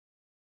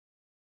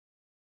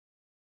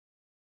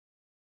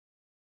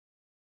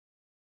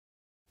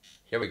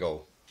here we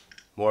go.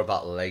 More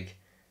Battle League.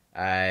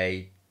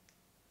 I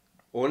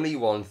only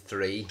won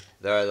 3.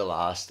 They're the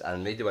last.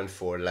 And I need to win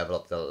 4 to level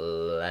up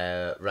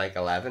to rank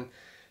 11.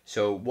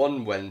 So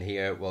 1 win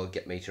here will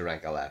get me to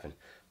rank 11.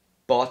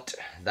 But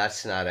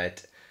that's not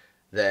it.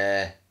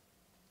 The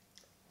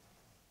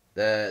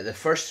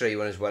first 3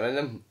 when I was winning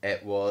them,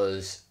 it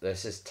was,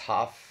 this is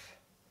Tafarel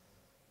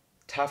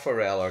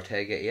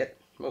Ortega 8.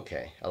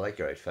 Okay, I like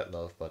your outfit,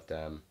 love, but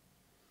I'm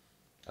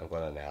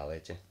going to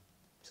annihilate you.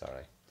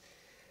 Sorry.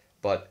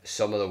 But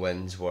some of the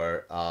wins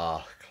were,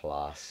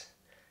 class.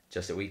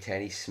 Just a wee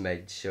tiny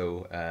smidge,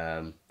 so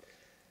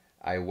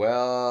I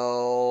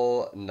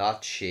will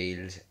not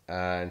shield,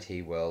 and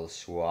he will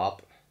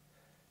swap.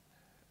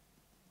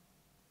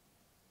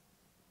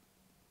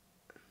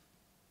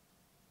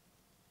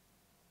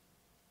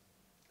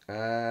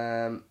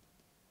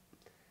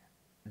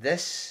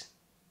 This,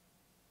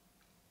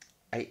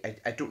 I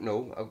don't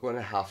know, I'm going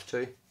to have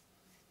to,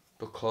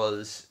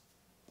 because,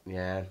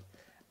 yeah,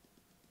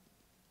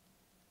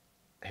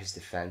 his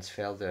defense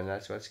fell down.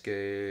 That's what's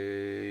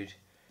good.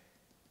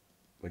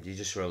 Would you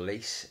just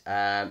release?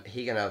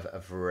 He can have a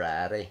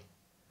variety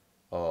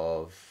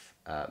of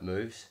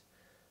moves,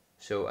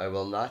 so I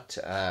will not.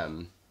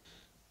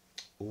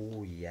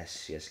 Oh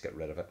yes, get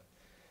rid of it.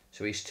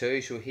 So he's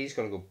 2, so he's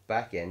going to go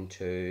back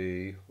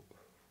into.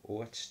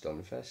 Oh, it's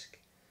Stunfisk.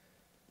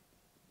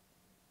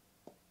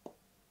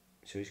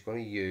 So he's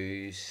going to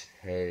use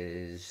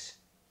his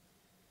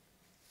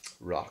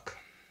rock.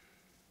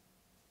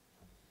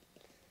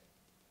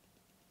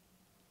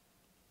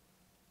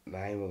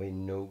 Mine will be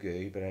no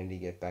good, but I need to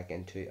get back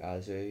into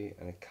Azu,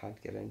 and I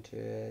can't get into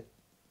it.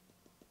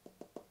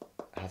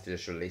 I have to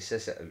just release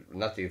this. It'll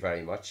not do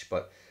very much,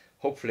 but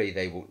hopefully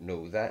they won't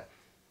know that.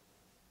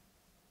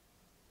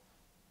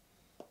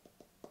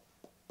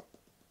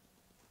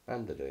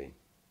 And they do.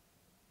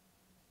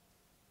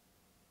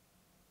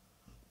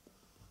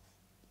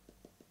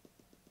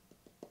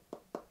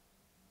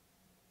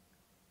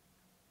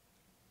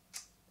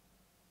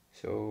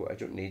 So I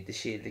don't need the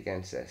shield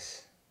against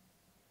this.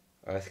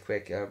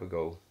 Earthquake, there we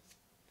go.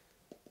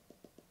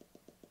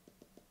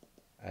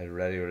 I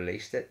already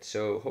released it,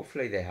 so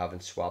hopefully they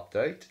haven't swapped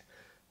out.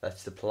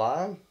 That's the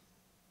plan.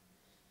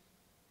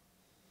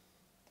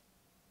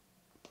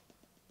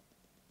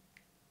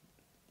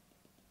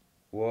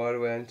 What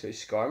went to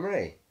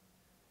Skarmory?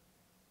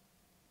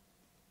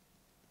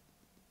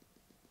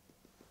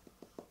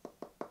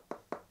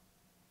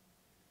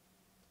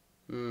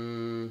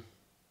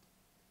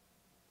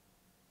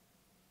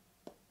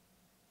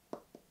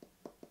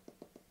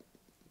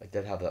 I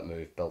did have that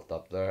move built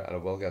up there, and I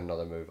will get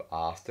another move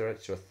after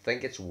it, so I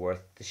think it's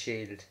worth the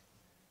shield.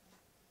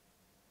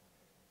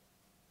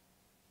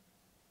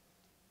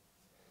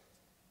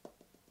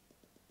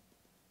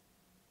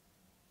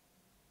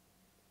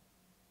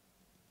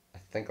 I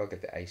think I'll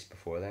get the ice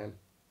before then.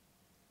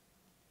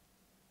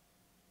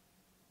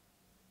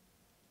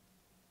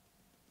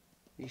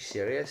 Are you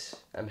serious?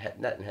 I'm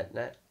hitting it and hitting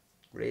it.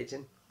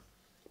 Raging.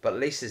 But at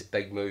least his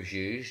big move's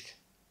used.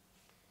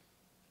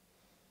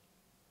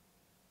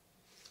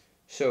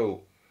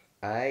 So,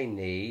 I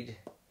need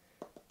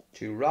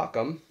to rock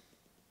him.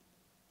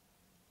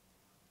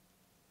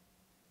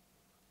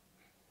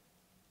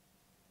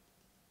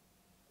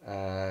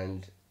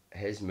 And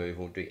his move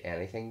won't do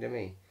anything to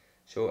me.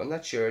 So I'm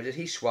not sure, did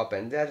he swap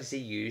in there? Does he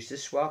use the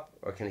swap,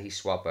 or can he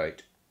swap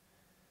out?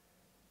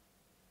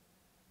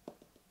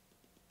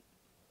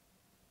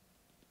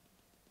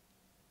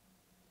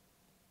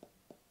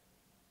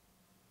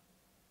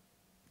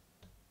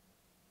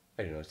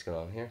 I don't know what's going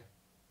on here.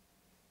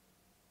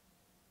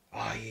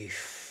 Oh, you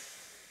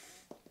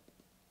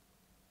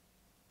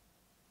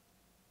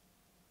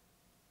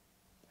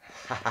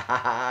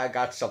I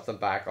got something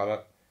back on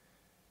it.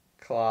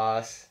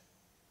 Class.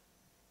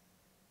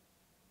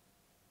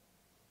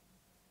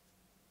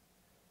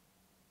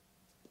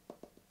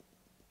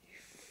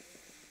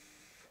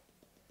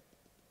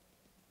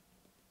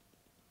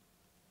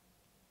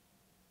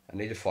 I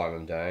need to farm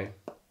him down.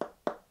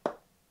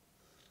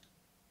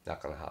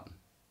 Not gonna happen.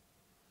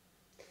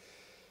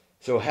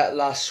 So hit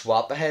last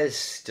swap of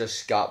his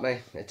just got me.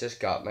 It just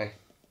got me.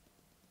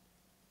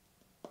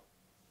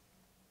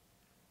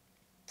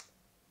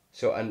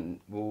 So I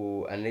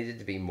needed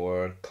to be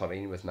more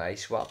cunning with my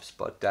swaps,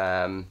 but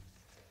I'm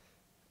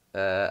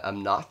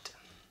not.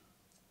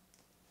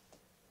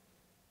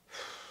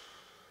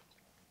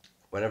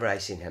 Whenever I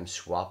seen him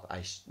swap,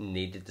 I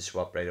needed to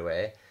swap right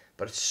away.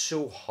 But it's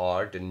so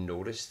hard to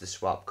notice the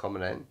swap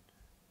coming in.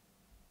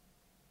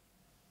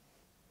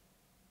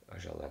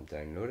 There's all them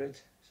downloaded.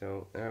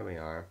 So there we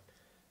are.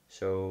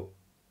 So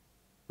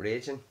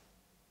raging.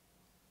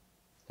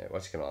 Right,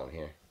 what's going on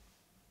here?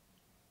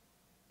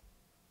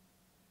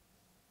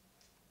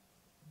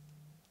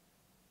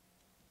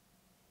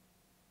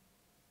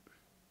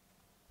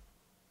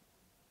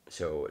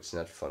 So it's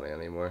not funny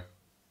anymore.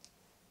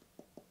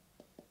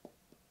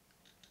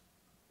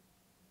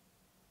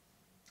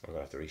 I'm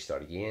gonna have to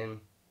restart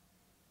again.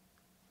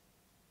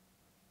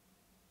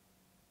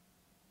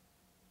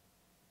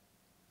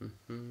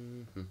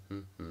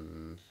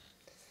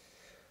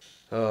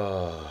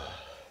 Oh.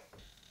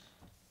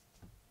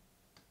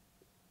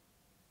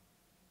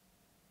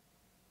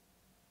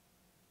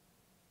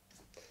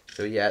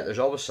 So yeah, there's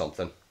always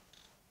something.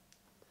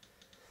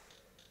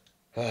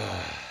 There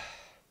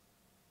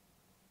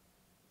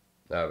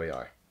we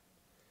are.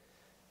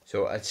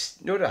 So it's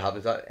you know what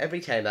happens that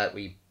every time that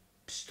we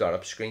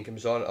startup screen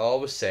comes on, I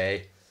always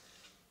say,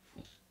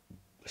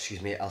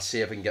 excuse me, I'll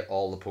see if I can get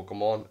all the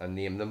Pokemon and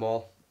name them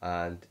all,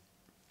 and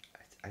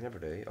I never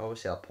do. I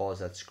always say I'll pause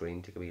that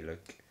screen, take a wee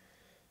look.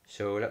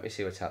 So let me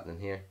see what's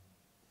happening here.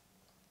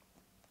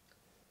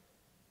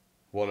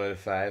 1 out of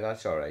 5,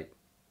 that's alright.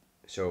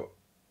 So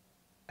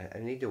I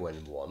need to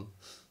win one.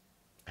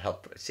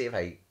 Help see if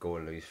I go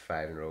and lose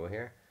 5 in a row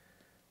here.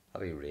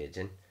 I'll be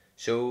raging.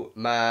 So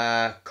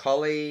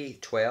Macaulay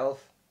 12.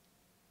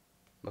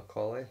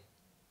 Macaulay.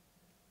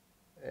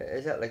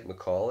 Is that like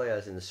Macaulay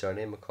as in the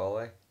surname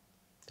Macaulay?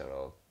 Don't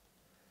know.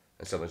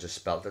 And someone just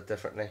spelled it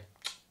differently.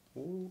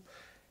 Ooh.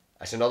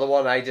 That's another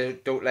one I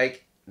don't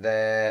like.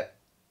 The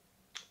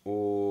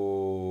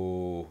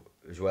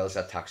as well as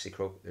that Taxi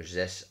Croak, there's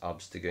this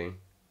Obstagoon.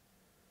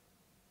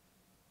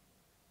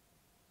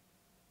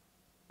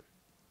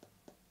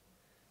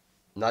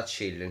 Not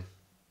shielding.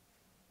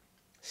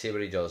 See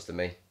what he does to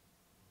me.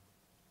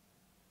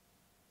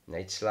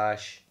 Night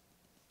Slash.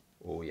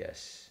 Oh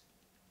yes.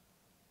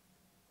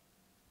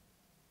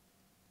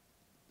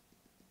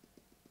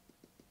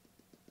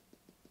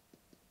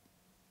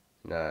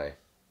 Now,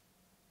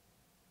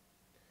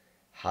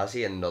 has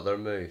he another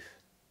move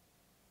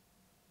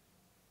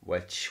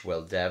which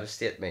will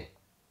devastate me?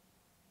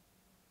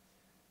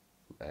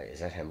 Is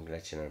that him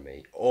glitching or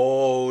me?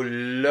 Oh,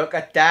 look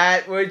at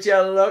that! Would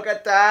you look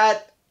at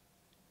that?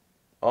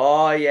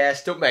 Oh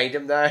yes, don't mind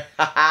him now.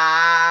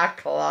 Haha,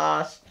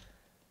 class.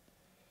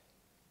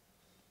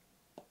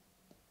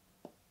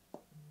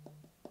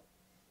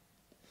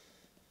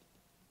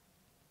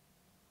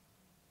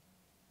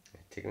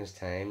 Taking his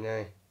time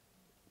now.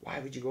 Why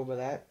would you go with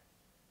that?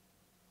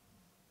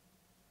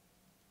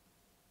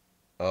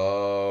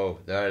 Oh,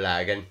 they're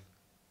lagging.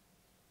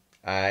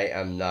 I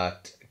am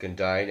not going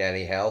down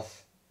any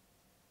health.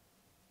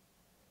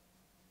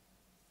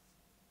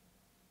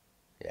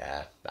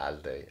 Yeah, that'll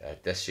do.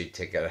 This should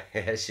take a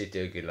this should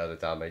do a good lot of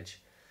damage.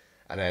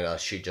 And then I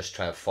should just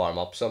try and farm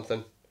up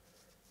something.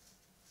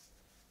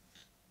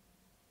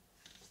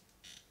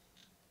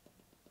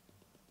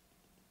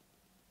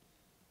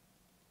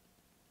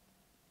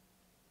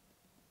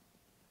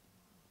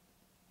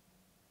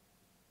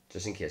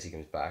 Just in case he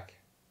comes back.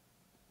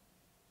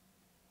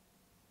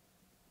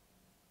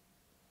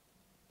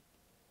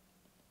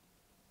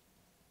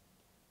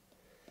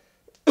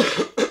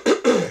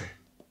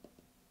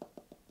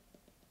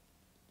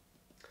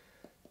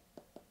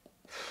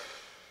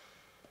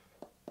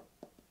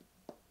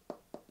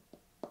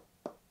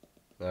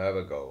 There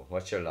we go.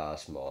 What's your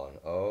last mon?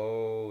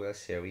 Oh, let's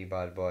see a wee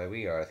bad boy.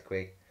 Wee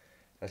Earthquake.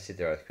 Let's see what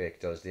the Earthquake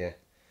does to you.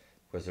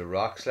 Because the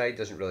Rock Slide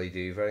doesn't really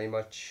do very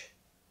much.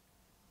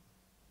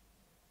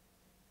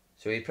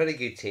 So a pretty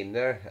good team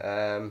there.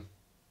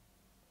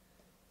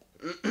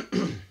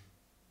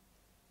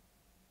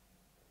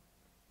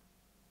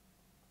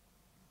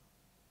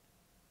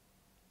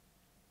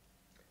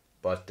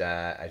 But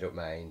I don't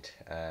mind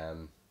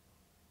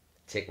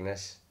taking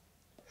this.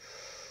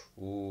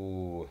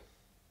 Ooh.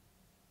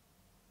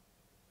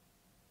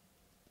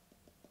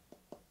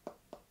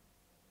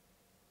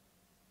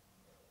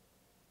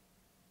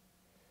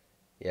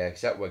 Yeah,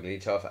 because that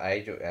Wigglytuff, I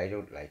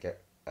don't like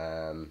it.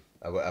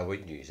 I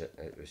wouldn't use it.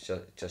 It was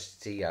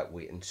just see that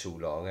waiting so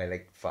long. I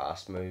like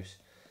fast moves.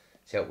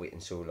 See that waiting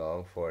so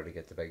long for it to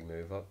get the big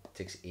move up. It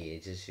takes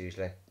ages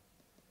usually.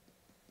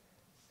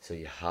 So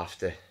you have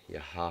to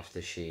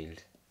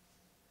shield.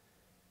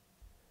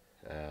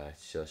 It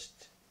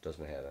just does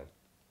my head in.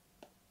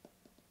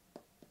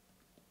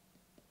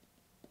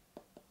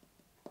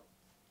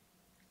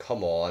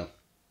 Come on.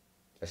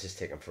 This is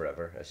taking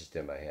forever. This is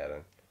doing my head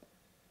in.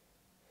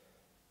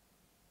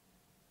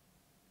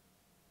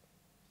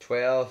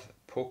 12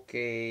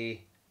 Poketon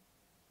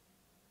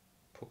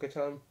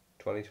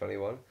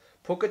 2021.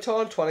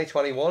 Poketon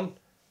 2021.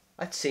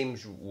 That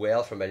seems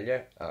well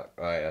familiar. Alright,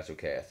 that's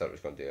okay. I thought it was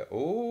going to do it.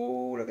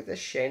 Oh, look at this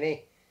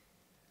shiny.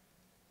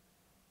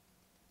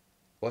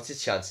 What's the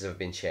chances of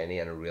being shiny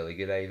and a really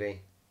good IV?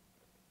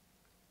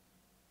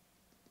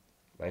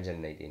 Mine's a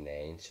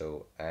 99,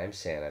 so I'm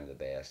saying I'm the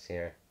best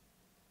here.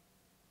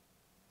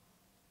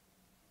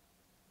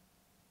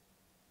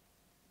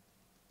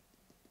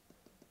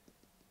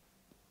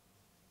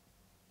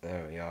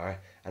 There we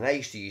are. And I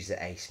used to use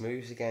the ice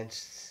moves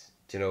against,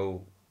 you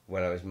know,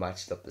 when I was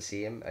matched up the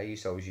same. I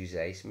used to always use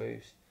the ice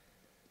moves.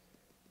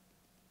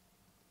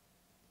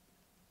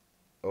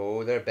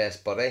 Oh, they're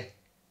best buddy.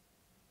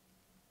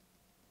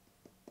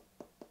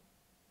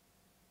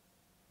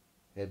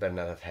 They better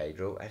not have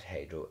Hydro. That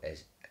Hydro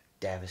is a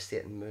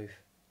devastating move.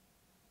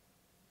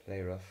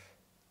 Play rough.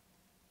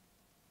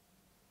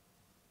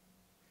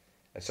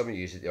 And someone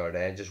used it the other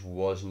day and just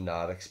was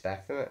not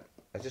expecting it.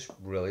 I just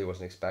really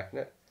wasn't expecting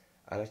it.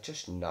 And it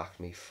just knocked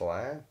me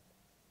flying.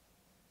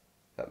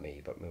 Not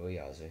me, but my wee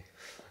Ozzy.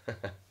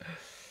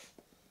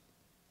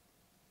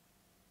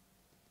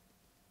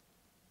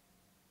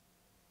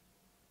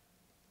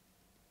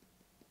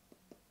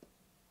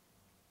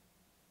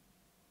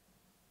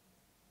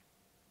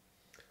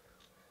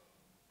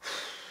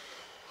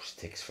 It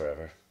takes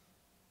forever.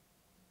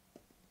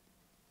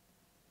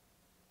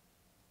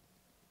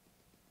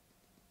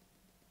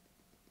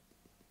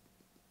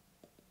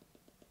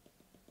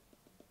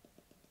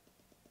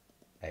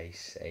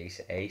 Ace,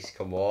 ace, ace,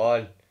 come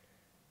on.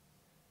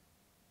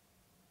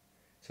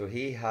 So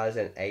he has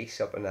an ace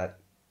up in that.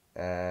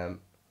 Can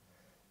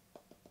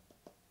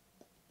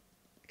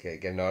I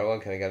get another one?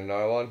 Can I get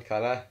another one?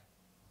 Can I?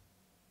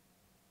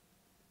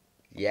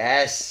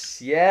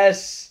 Yes,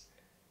 yes.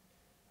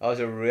 That was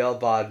a real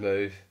bad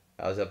move.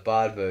 That was a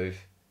bad move.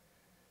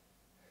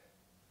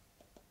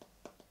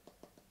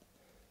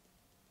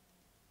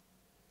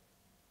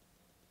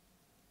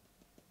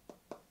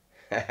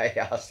 I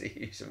have to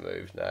use a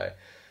move now.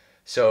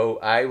 So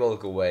I will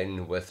go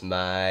in with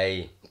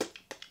my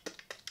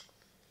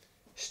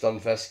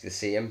Stunfisk the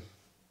same.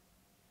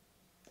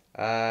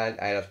 And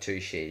I have 2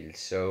 shields,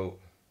 so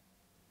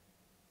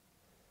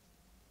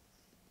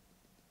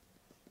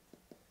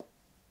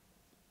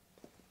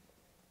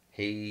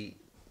I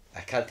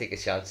can't take a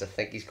chance. I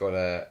think he's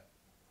gonna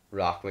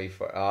rock me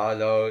for. Oh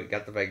no, he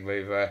got the big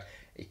mover.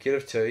 He could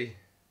have 2.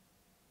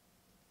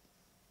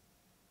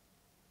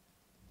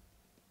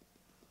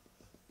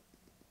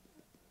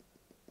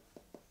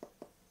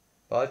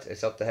 But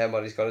it's up to him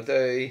what he's gonna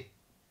do.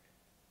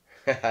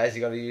 Is he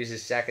gonna use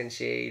his second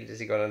shield? Is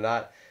he gonna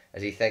not?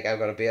 Does he think I'm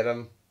gonna beat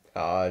him?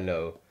 Oh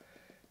no.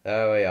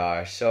 There we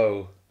are.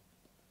 So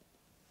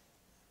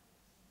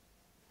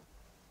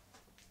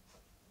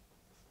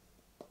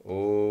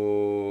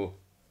oh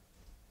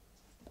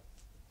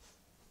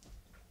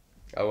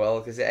well,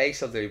 because the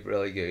ace will do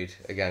really good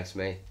against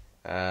me,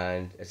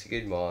 and it's a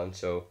good mon.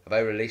 So have I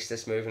released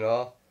this move and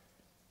all?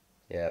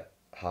 Yeah,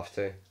 have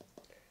to.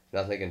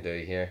 Nothing I can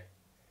do here.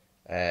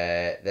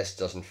 This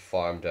doesn't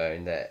farm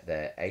down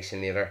the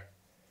Icinator.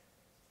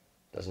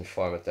 Doesn't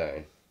farm it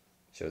down.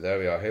 So there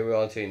we are. Who are we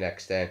on to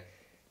next then?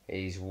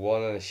 He's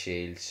 1 on a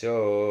shield.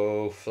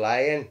 So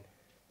flying.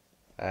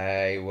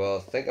 I will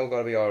think I'm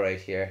going to be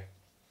alright here.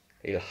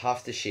 He'll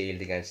have to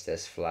shield against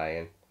this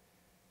flying.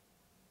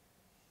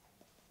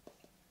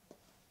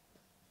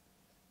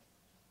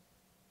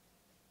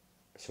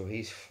 So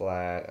he's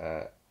flying.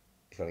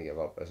 He's going to give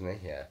up, isn't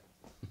he? Yeah.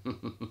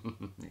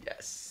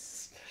 Yes.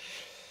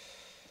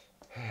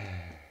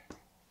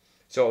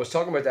 So I was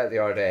talking about that the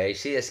other day.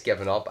 See this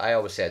giving up. I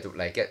always said I don't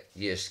like it.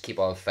 You just keep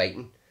on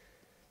fighting.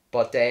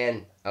 But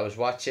then I was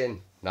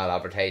watching, not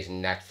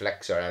advertising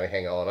Netflix or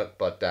anything on it,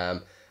 but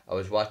I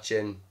was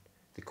watching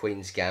The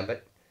Queen's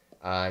Gambit,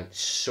 and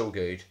so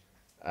good.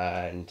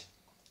 And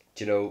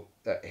you know,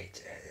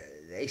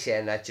 they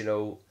saying that, you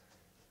know,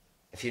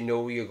 if you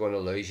know you're going to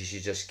lose, you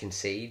should just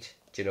concede.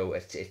 You know,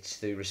 it's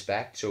through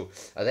respect. So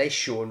are they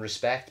showing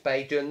respect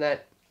by doing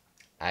that?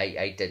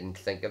 I didn't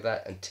think of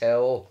that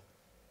until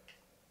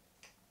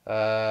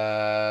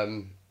I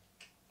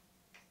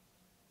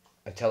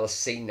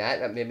seen that.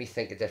 That made me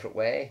think a different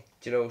way.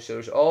 Do you know? So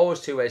there's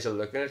always 2 ways of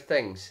looking at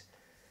things.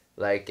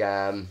 Like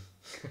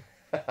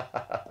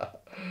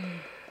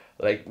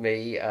like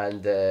me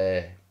and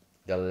the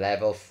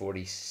level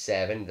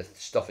 47, the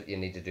stuff that you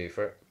need to do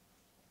for it.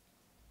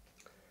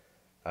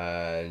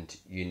 And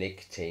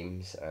unique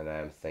teams, and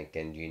I'm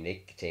thinking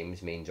unique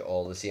teams means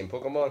all the same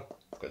Pokemon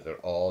because they're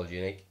all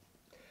unique.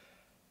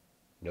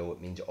 No,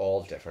 it means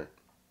all different.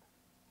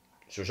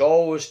 So there's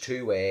always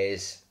 2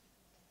 ways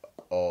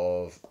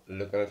of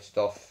looking at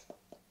stuff.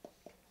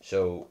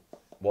 So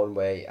one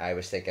way I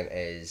was thinking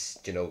is,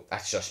 you know,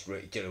 that's just,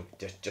 you know,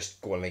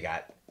 just going like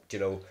that. You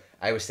know,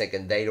 I was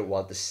thinking they don't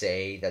want to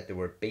say that they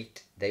were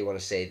beat. They want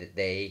to say that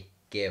they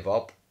gave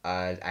up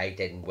and I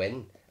didn't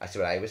win. That's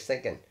what I was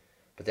thinking.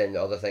 But then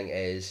the other thing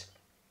is,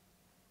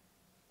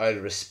 out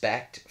of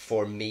respect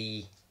for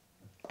me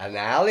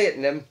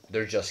annihilating them,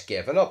 they're just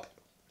giving up.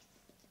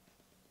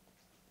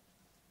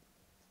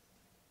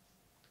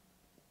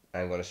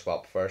 I'm going to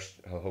swap first.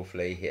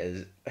 Hopefully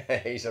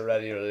he's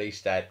already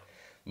released that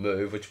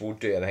move, which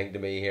won't do anything to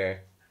me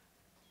here.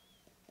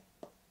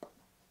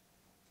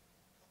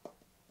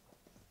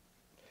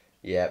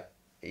 Yep,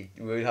 he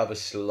will have a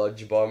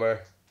Sludge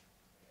Bomber.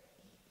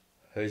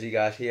 Who's he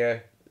got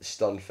here?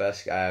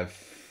 Stunfisk. I am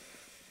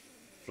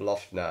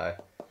fluffed now.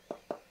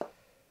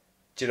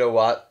 Do you know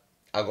what?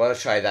 I'm going to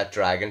try that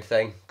dragon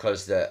thing,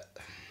 because the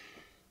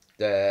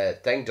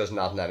thing does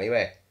nothing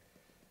anyway.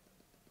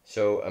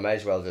 So I might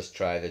as well just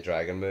try the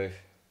dragon move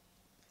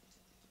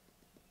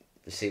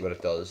to see what it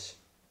does.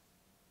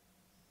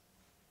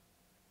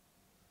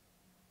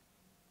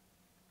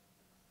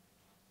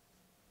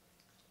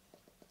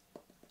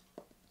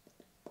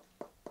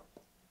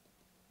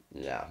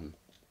 Yeah.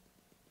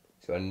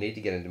 So I need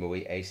to get into my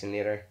wee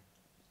Icinator,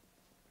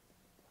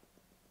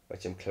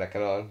 which I'm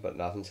clicking on, but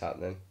nothing's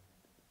happening.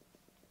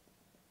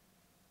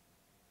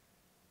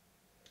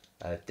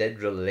 And it did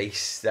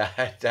release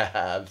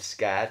that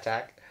Sky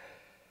Attack.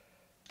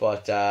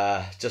 But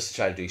just to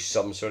try to do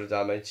some sort of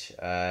damage.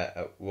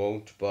 It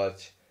won't,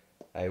 but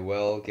I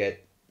will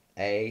get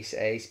ace,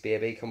 ace,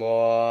 baby. Come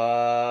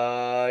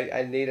on.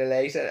 I need an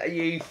ace.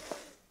 You.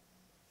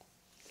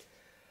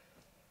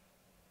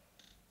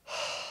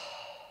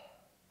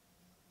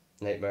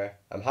 Nightmare.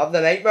 I'm having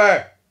a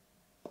nightmare.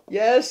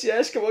 Yes,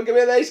 yes. Come on, give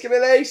me an ace. Give me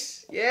an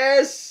ace.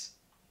 Yes.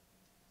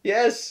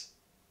 Yes.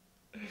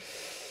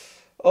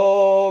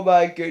 Oh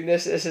my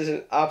goodness. This is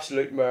an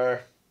absolute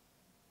mare.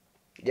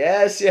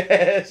 Yes,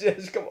 yes,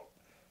 yes. Come on.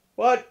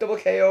 What? Double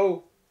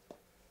KO.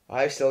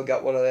 I've still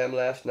got one of them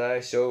left now.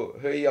 So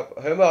who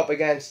am I up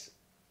against?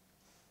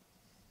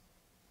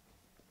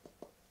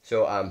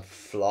 So I'm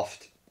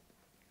fluffed.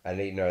 I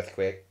need an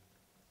earthquake.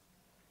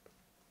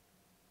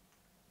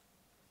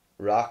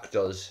 Rock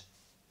does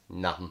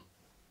nothing.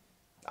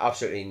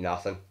 Absolutely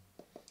nothing.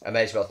 I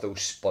might as well throw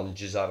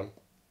sponges at him.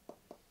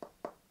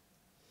 Oh,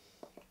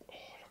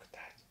 look at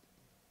that.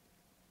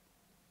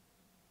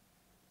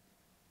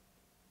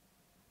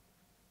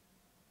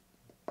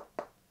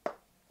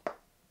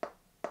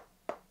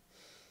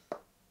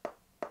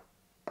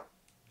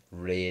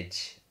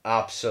 Rage.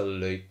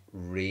 Absolute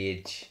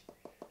rage.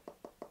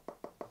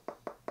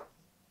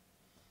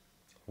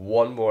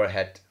 One more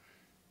hit.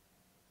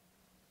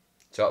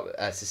 So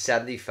that's a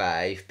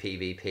 75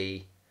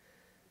 PvP.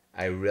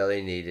 I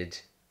really needed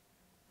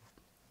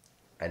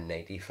a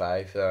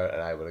 95 there,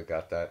 and I would have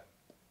got that.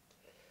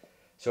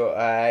 So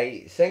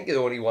I think the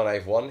only one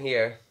I've won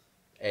here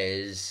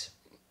is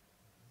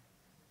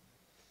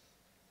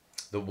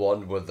the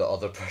one where the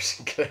other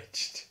person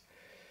glitched.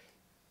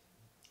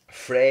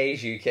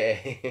 Phrase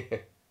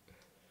UK.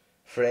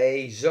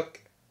 Phrase UK.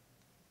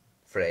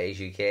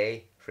 Phrase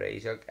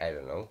UK. I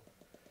don't know.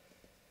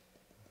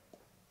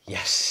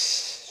 Yes.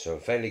 So I'm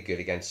finally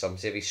good against some.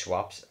 See if he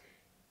swaps.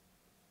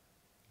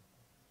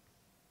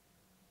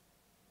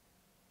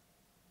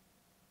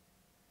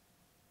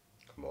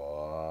 Come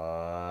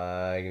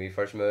on. Give me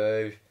first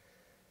move.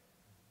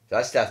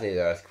 That's definitely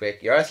the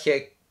earthquake. Your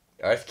earthquake.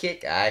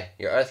 Earthquake? Aye.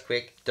 Your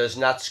earthquake does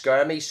not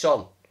scare me,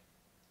 son.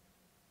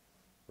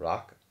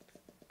 Rock.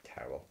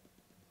 Terrible.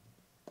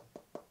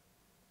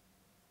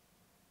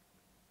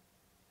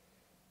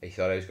 He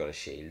thought I was going to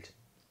shield.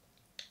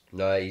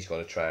 Now he's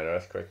going to try and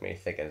earthquake me,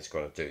 thinking it's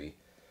going to do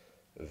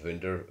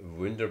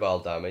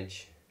Wunderball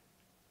damage.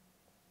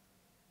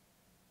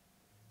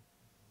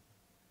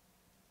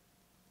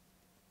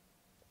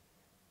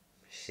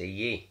 See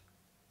ye.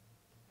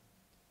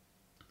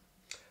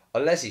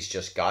 Unless he's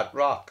just got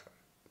rock.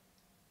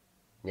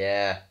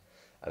 Yeah.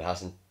 And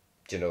hasn't,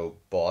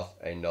 bought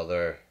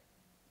another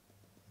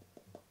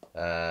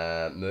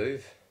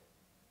move.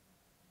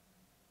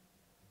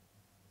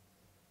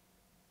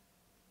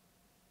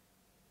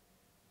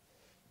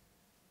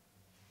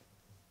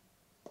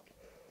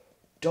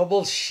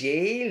 Double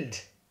shield.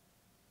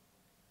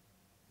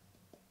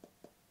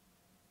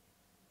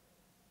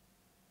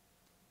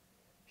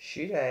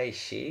 Should I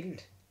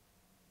shield?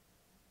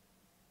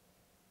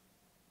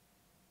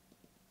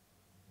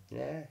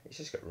 Yeah, he's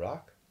just got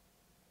rock.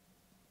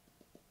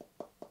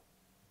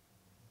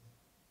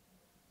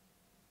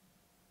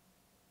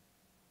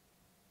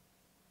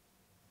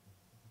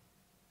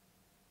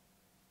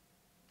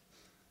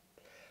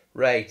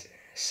 Right,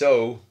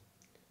 so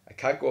I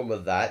can't go in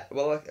with that.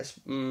 Well,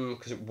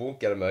 because it won't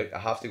get him out. I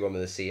have to go in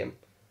with the same.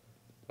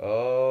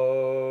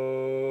 Oh.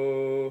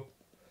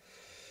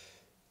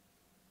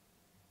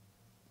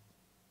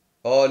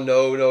 Oh,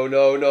 no, no,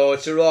 no, no.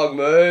 It's the wrong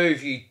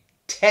move, you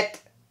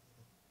tit.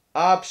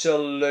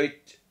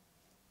 Absolute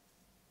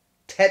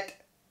tit.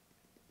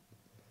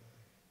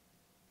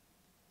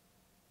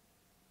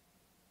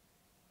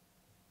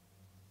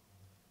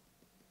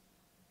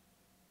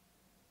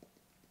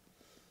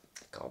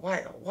 God,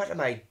 what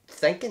am I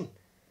thinking?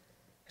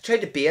 I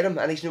tried to bait him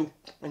and he's no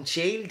in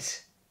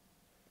shields.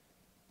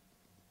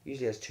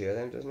 Usually has two of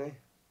them, doesn't he?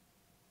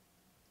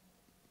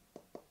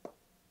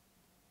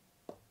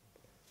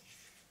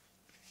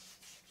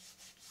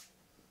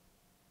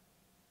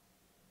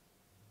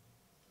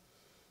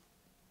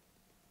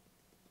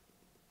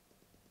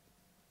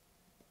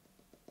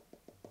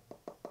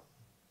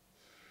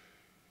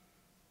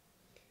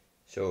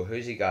 So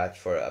who's he got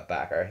for a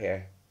backer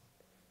here?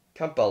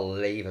 Can't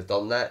believe I've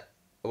done that.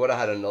 I would have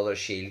had another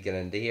shield get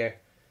into here.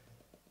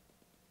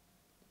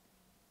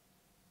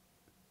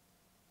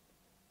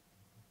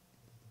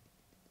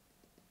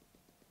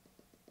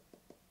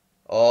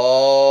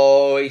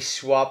 Oh, he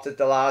swapped at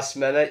the last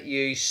minute.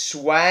 You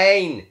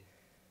swine.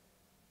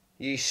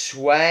 You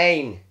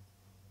swine.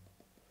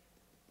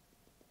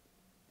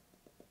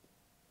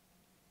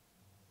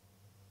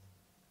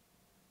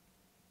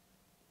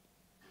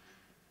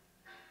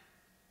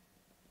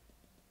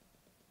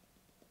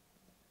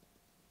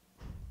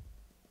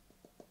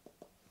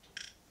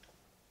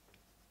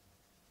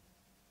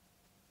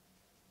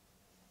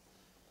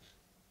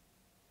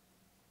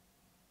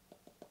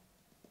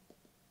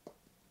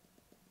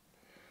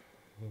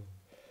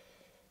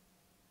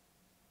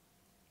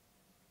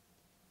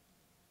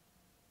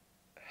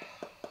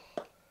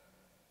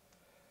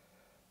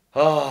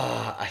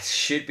 Oh,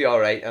 should be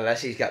alright,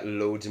 unless he's got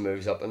loads of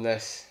moves up in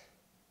this.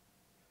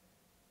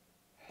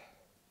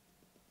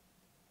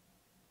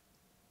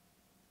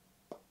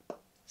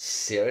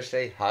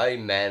 Seriously? How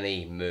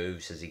many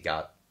moves has he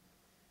got?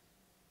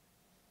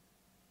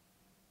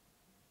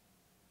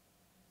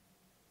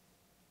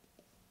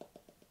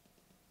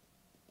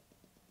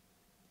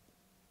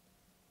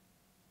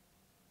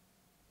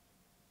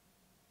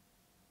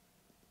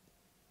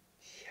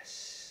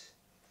 Yes.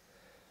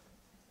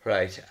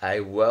 Right, I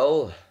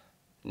will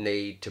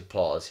need to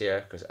pause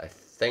here because I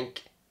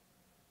think...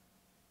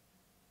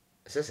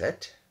 Is this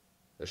it?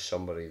 There's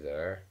somebody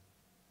there.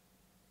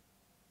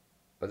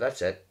 Well,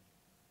 that's it.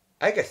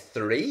 I get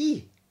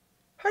 3.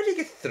 How did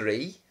you get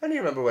 3? I don't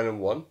even remember winning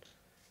 1.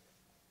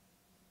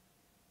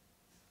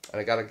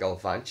 And I got a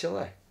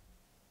Galvantula.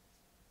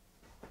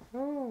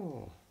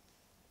 Oh.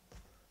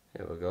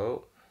 Here we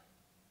go.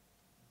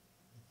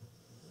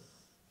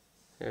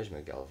 Here's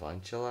my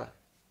Galvantula.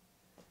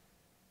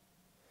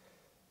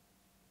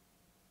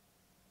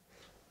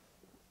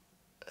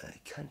 I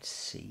can't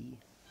see.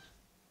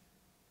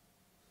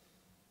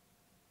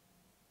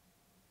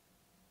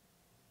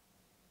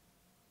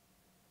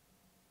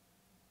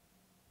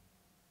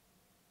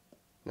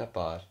 Not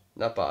bad,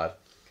 not bad.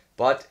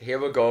 But here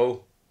we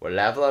go. We're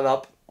leveling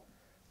up.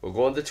 We're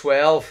going to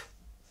 12.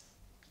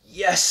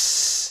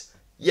 Yes!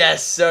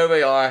 Yes, there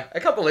we are. I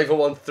can't believe I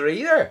won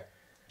 3 there.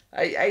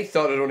 I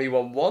thought I'd only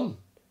won 1.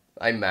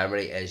 My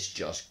memory is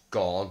just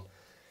gone.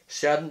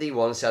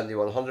 71,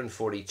 71,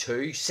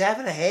 142.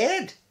 7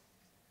 ahead.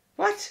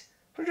 What?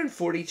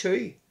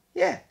 142?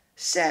 Yeah,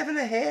 7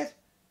 ahead.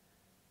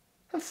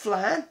 I'm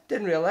flying.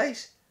 Didn't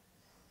realise.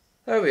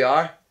 There we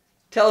are.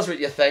 Tell us what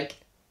you think.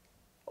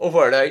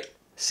 Over and out.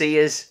 See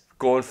yous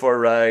going for a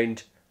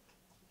round.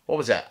 What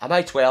was it? Am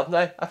I 12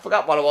 now? I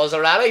forgot what it was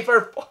already.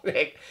 For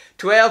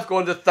 12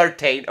 going to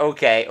 13.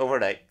 Okay, over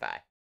and out. Bye.